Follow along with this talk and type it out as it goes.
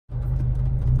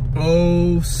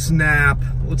Oh snap.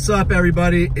 What's up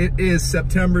everybody? It is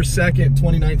September 2nd,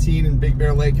 2019 in Big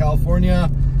Bear Lake, California.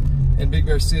 In Big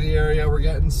Bear City area, we're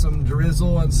getting some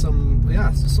drizzle and some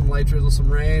light drizzle,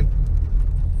 some rain.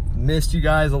 Missed you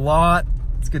guys a lot.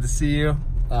 It's good to see you.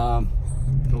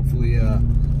 Hopefully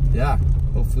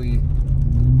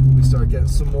we start getting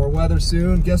some more weather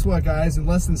soon. Guess what guys, in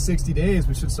less than 60 days,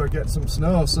 we should start getting some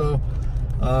snow. So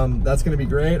that's gonna be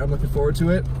great. I'm looking forward to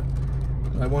it.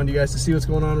 I wanted you guys to see what's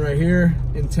going on right here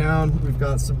in town. We've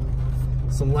got some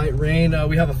light rain.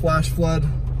 We have a flash flood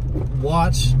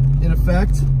watch in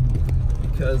effect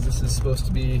because this is supposed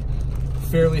to be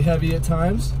fairly heavy at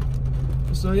times.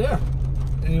 So yeah,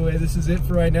 anyway, this is it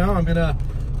for right now. I'm gonna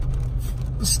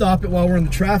stop it while we're in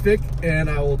the traffic and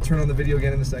I will turn on the video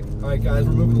again in a second. All right guys,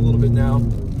 we're moving a little bit now.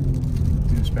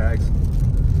 Douchebags.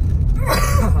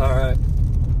 All right,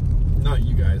 not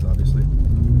you guys obviously.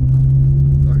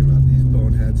 Talking about these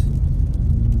boneheads.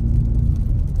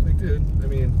 Like dude, I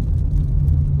mean,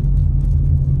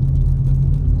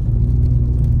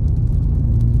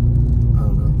 I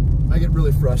don't know. I get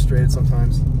really frustrated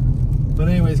sometimes. But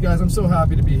anyways guys, I'm so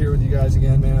happy to be here with you guys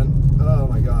again, man. Oh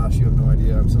my gosh, you have no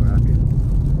idea, I'm so happy.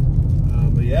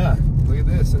 But yeah, look at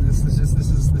this. This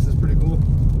is pretty cool.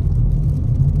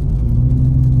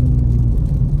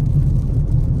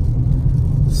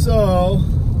 So,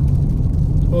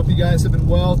 hope you guys have been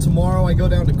well. Tomorrow I go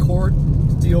down to court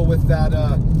to deal with that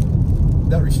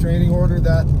that restraining order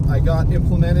that I got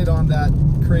implemented on that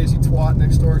crazy twat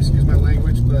next door. Excuse my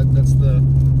language, but that's the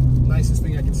nicest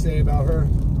thing I can say about her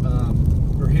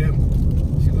or him.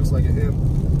 She looks like a him.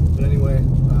 But anyway,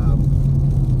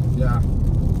 yeah.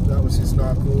 That was just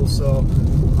not cool. So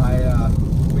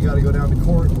we got to go down to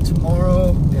court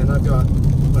tomorrow, and I've got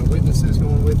my witnesses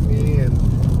going with me and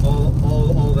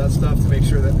all that stuff to make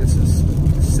sure that this is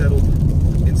settled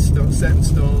in stone, set in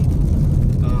stone.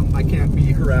 I can't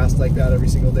be harassed like that every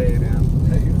single day, man.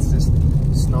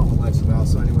 It's not what life's about.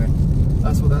 So anyway,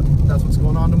 that's what's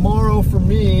going on tomorrow for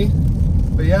me.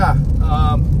 But yeah,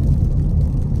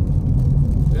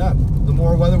 the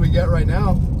more weather we get right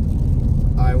now,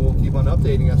 I will keep on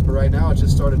updating us, but right now it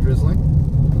just started drizzling.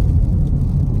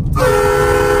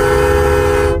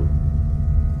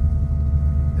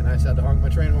 And I just had to honk my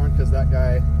train horn because that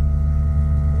guy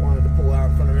wanted to pull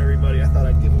out in front of everybody. I thought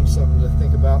I'd give him something to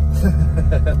think about.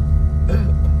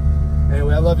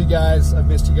 Anyway, I love you guys. I've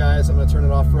missed you guys. I'm going to turn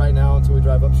it off right now until we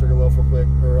drive up Sugarloaf real quick,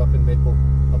 or up on Maple.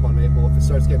 If it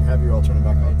starts getting heavier, I'll turn it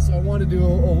back on. So I want to do a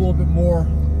little bit more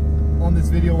on this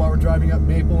video while we're driving up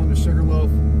Maple into Sugarloaf.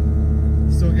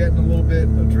 Still getting a little bit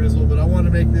of drizzle, but I want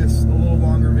to make this a little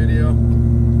longer video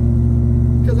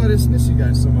because I just miss you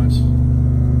guys so much.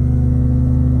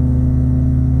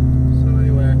 So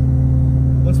anyway,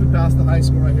 once we pass the high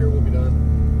school right here, we'll be done.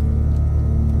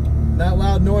 That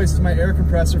loud noise is my air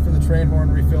compressor for the train horn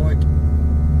refilling.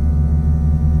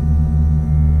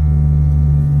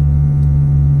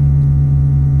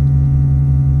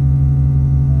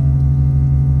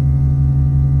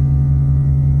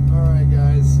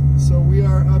 So we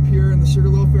are up here in the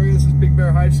Sugarloaf area. This is Big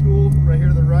Bear High School, right here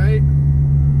to the right.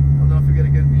 I don't know if you get a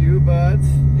good view, but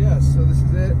yeah, so this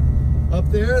is it. Up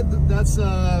there, that's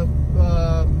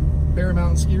Bear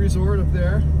Mountain Ski Resort up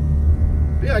there.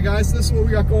 But yeah, guys, this is what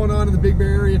we got going on in the Big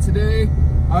Bear area today.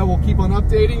 I will keep on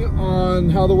updating on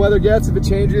how the weather gets. If it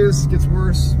changes, gets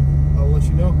worse, I'll let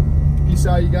you know. Peace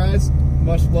out, you guys.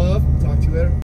 Much love. Talk to you later.